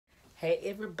Hey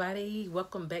everybody,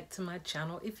 welcome back to my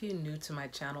channel. If you're new to my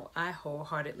channel, I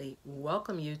wholeheartedly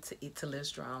welcome you to Eat to Live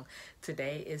Strong.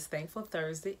 Today is Thankful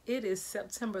Thursday. It is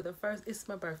September the 1st. It's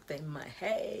my birthday month.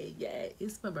 Hey, yeah,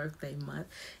 it's my birthday month.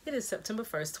 It is September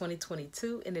 1st,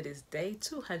 2022, and it is day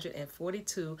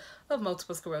 242 of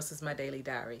Multiple Sclerosis, My Daily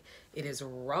Diary. It is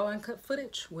raw uncut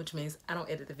footage, which means I don't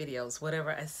edit the videos.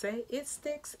 Whatever I say, it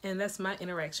sticks, and that's my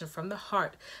interaction from the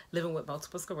heart, living with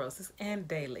multiple sclerosis and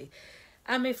daily.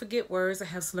 I may forget words, I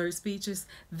have slurred speeches.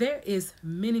 There is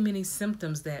many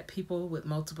symptoms that people with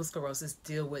multiple sclerosis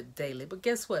deal with daily. But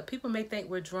guess what? People may think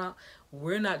we're drunk.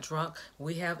 We're not drunk.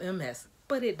 We have MS.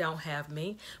 But it don't have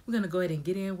me. We're going to go ahead and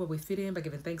get in where we fit in by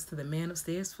giving thanks to the man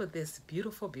upstairs for this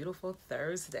beautiful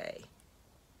Thursday.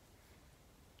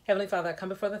 Heavenly Father, I come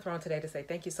before the throne today to say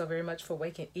thank you so very much for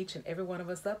waking each and every one of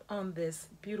us up on this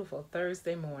beautiful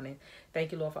Thursday morning.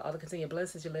 Thank you, Lord, for all the continued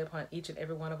blessings you lay upon each and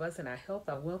every one of us in our health,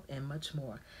 our wealth, and much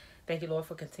more. Thank you, Lord,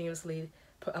 for continuously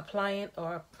applying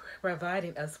or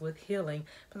providing us with healing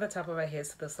from the top of our heads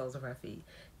to the soles of our feet.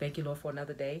 Thank you, Lord, for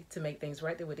another day to make things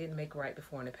right that we didn't make right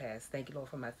before in the past. Thank you, Lord,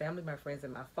 for my family, my friends,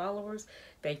 and my followers.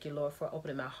 Thank you, Lord, for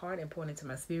opening my heart and pouring into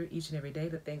my spirit each and every day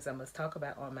the things I must talk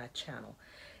about on my channel.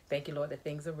 Thank you, Lord, that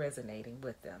things are resonating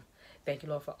with them. Thank you,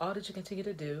 Lord, for all that you continue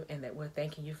to do and that we're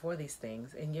thanking you for these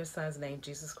things. In your son's name,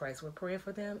 Jesus Christ, we're praying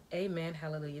for them. Amen.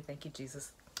 Hallelujah. Thank you,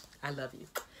 Jesus. I love you.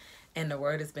 And the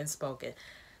word has been spoken.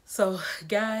 So,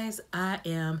 guys, I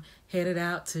am headed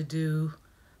out to do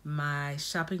my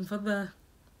shopping for the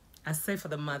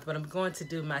month, but I'm going to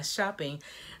do my shopping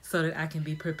so that I can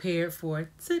be prepared for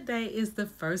today is the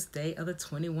first day of the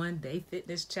 21-day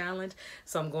fitness challenge.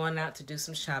 So I'm going out to do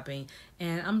some shopping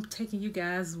and I'm taking you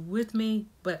guys with me,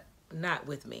 but not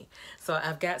with me. So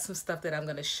I've got some stuff that I'm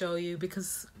going to show you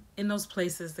because in those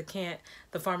places,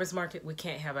 the farmer's market, we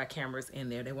can't have our cameras in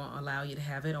there. They won't allow you to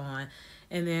have it on.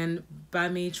 And then by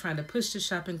me trying to push the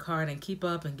shopping cart and keep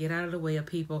up and get out of the way of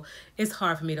people, it's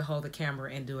hard for me to hold the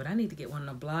camera and do it. I need to get one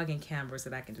of the blogging cameras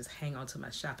that I can just hang onto my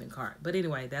shopping cart. But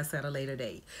anyway, that's at a later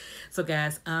date. So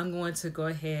guys, I'm going to go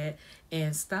ahead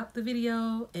and stop the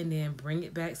video and then bring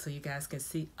it back so you guys can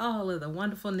see all of the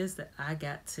wonderfulness that I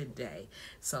got today.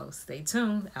 So stay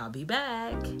tuned. I'll be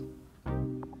back.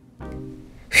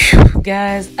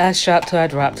 Guys, I shopped till I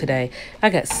dropped today.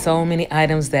 I got so many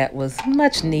items that was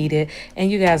much needed, and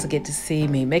you guys will get to see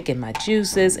me making my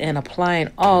juices and applying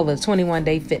all the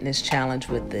 21-day fitness challenge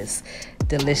with this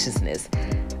deliciousness.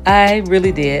 I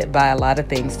really did buy a lot of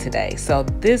things today. So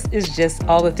this is just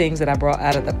all the things that I brought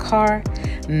out of the car.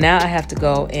 Now I have to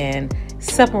go and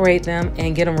separate them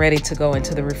and get them ready to go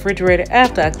into the refrigerator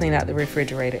after I clean out the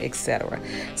refrigerator, etc.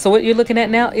 So what you're looking at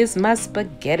now is my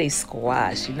spaghetti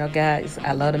squash. You know, guys,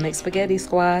 I love to make spaghetti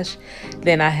squash.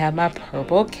 Then I have my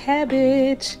purple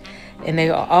cabbage, and they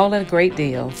are all a great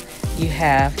deal.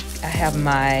 I have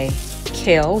my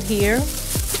kale here,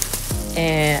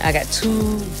 and I got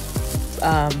two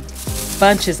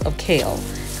bunches of kale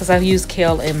because I've used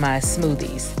kale in my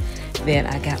smoothies. Then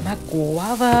I got my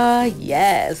guava.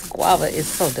 Yes, guava is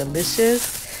so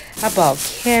delicious. I bought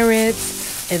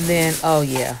carrots. And then, oh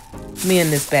yeah, me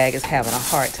in this bag is having a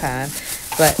hard time.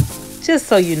 But just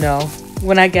so you know,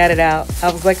 when I got it out,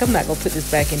 I was like, I'm not going to put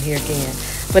this back in here again.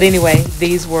 But anyway,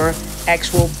 these were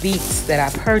actual beets that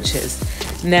I purchased.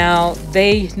 Now,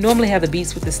 they normally have the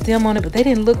beets with the stem on it, but they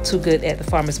didn't look too good at the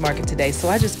farmer's market today. So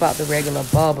I just bought the regular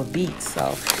bulb of beets.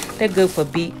 So they're good for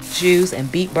beet juice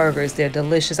and beet burgers. They're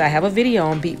delicious. I have a video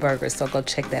on beet burgers, so go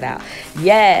check that out.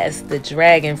 Yes, the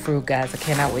dragon fruit, guys. I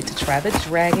cannot wait to try the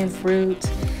dragon fruit.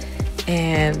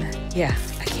 And yeah,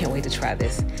 I can't wait to try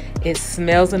this. It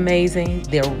smells amazing.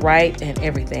 They're ripe and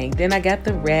everything. Then I got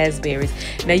the raspberries.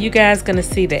 Now you guys gonna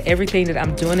see that everything that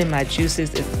I'm doing in my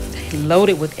juices is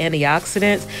loaded with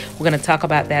antioxidants. We're gonna talk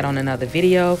about that on another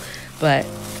video, but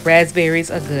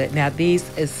raspberries are good. Now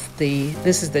this is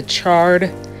the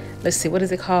charred, let's see, what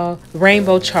is it called?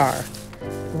 Rainbow char.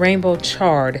 Rainbow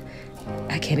charred.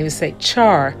 I can't even say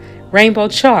char. Rainbow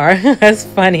char. That's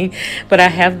funny, but I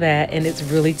have that and it's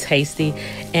really tasty,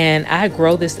 and I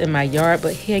grow this in my yard.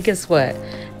 But here, guess what?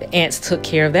 The ants took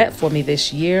care of that for me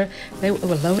this year. They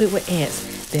were loaded with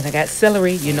ants. Then I got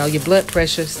celery. You know, your blood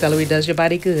pressure. Celery does your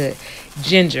body good.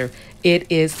 Ginger.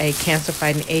 It is a cancer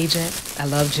fighting agent. I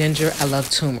love ginger. I love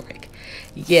turmeric.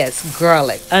 Yes,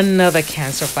 garlic. Another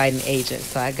cancer fighting agent.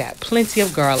 So I got plenty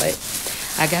of garlic.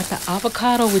 I got the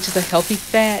avocado, which is a healthy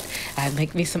fat. I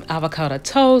make me some avocado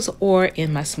toast or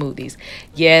in my smoothies.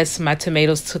 Yes, my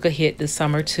tomatoes took a hit this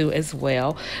summer too as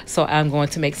well. So I'm going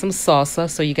to make some salsa.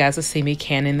 So you guys will see me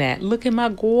canning that. Look at my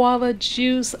guava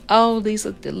juice. Oh, these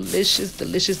are delicious,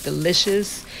 delicious,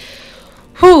 delicious.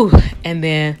 Whew. And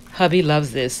then hubby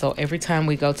loves this. So every time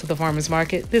we go to the farmer's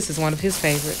market, this is one of his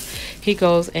favorites. He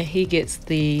goes and he gets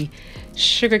the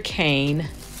sugar cane.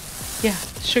 Yeah,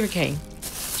 sugar cane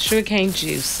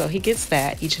juice. So he gets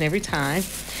that each and every time.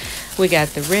 We got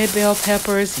the red bell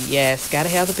peppers. Yes, gotta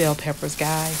have the bell peppers,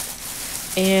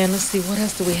 guys. And let's see, what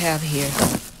else do we have here?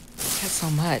 Got so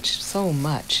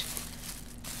much.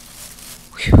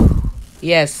 Whew.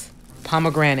 Yes,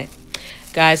 pomegranate.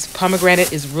 Guys,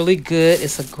 pomegranate is really good.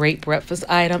 It's a great breakfast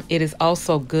item. It is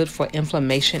also good for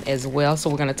inflammation as well. So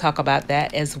we're going to talk about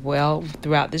that as well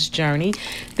throughout this journey.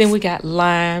 Then we got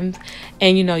lime.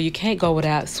 And you know, you can't go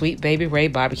without Sweet Baby Ray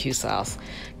barbecue sauce.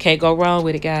 Can't go wrong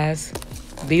with it, guys.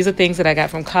 These are things that I got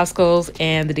from Costco's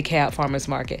and the Dekalb Farmers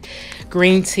Market.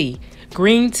 Green tea.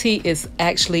 Green tea is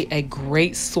actually a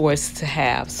great source to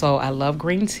have. So I love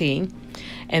green tea.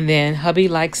 And then hubby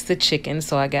likes the chicken,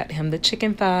 so I got him the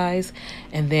chicken thighs.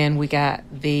 And then we got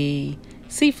the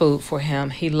seafood for him.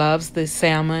 He loves the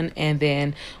salmon. And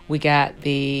then we got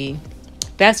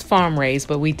that's farm raised,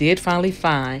 but we did finally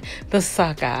find the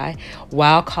sockeye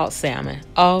wild caught salmon.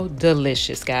 Oh,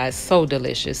 delicious, guys. So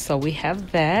delicious. So we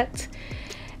have that.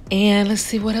 And let's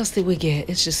see, what else did we get?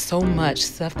 It's just so much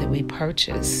stuff that we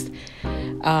purchased.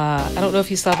 I don't know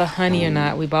if you saw the honey or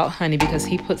not. We bought honey because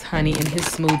he puts honey in his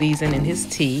smoothies and in his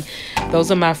tea. Those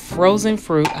are my frozen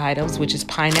fruit items, which is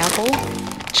pineapple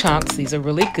chunks. These are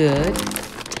really good.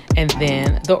 And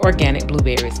then the organic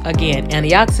blueberries. Again,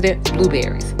 antioxidant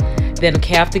blueberries. Then we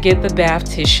have to get the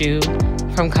bath tissue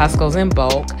from Costco's in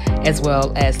bulk, as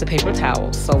well as the paper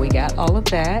towels. So we got all of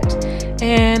that.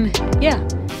 And yeah,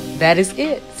 that is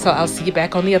it. So I'll see you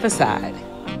back on the other side.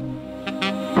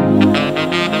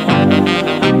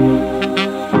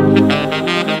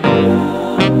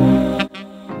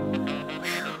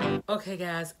 Okay,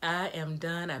 guys, I am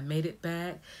done. I made it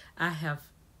back. I have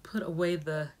put away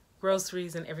the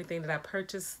groceries and everything that I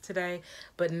purchased today.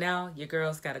 But now your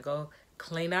girls got to go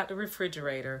clean out the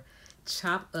refrigerator,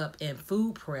 chop up, and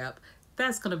food prep.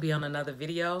 That's going to be on another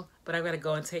video, but I got to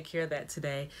go and take care of that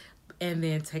today. And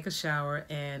then take a shower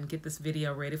and get this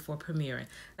video ready for premiering.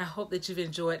 I hope that you've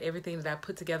enjoyed everything that I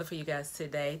put together for you guys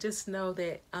today. Just know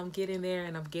that I'm getting there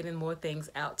and I'm getting more things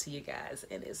out to you guys,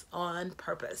 and it's on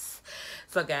purpose.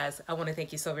 So guys, I want to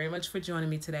thank you so very much for joining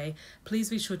me today. Please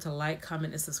be sure to like,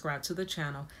 comment, and subscribe to the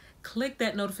channel. Click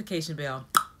that notification bell.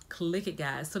 Click it,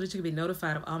 guys, so that you can be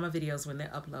notified of all my videos when they're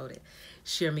uploaded.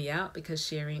 Share me out, because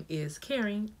sharing is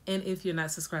caring. And if you're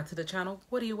not subscribed to the channel,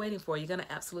 what are you waiting for? You're going to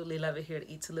absolutely love it here at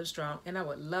Eat to Live Strong, and I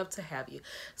would love to have you.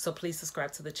 So please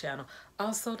subscribe to the channel.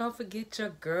 Also, don't forget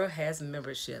your girl has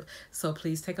membership. So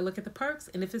please take a look at the perks.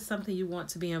 And if it's something you want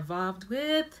to be involved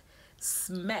with,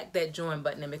 smack that join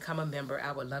button and become a member.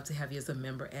 I would love to have you as a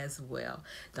member as well.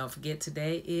 Don't forget,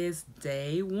 today is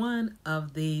day 1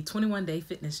 of the 21-day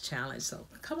fitness challenge. So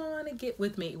come on and get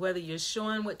with me. Whether you're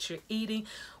showing what you're eating,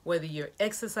 whether you're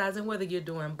exercising, whether you're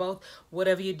doing both,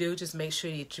 whatever you do, just make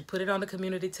sure that you put it on the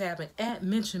community tab and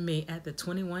mention me at the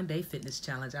 21-day fitness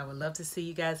challenge. I would love to see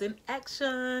you guys in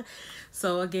action.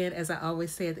 So again, as I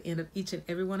always say at the end of each and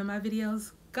every one of my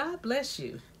videos, God bless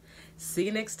you. See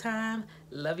you next time.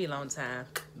 Love you long time.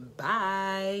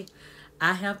 Bye.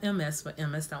 I have MS, but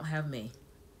MS don't have me.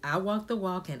 I walk the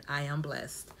walk and I am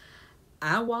blessed.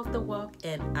 I walk the walk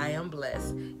and I am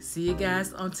blessed. See you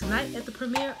guys on tonight at the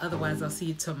premiere. Otherwise, I'll see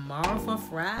you tomorrow for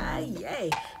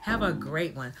Friday. Have a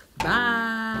great one.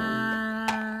 Bye.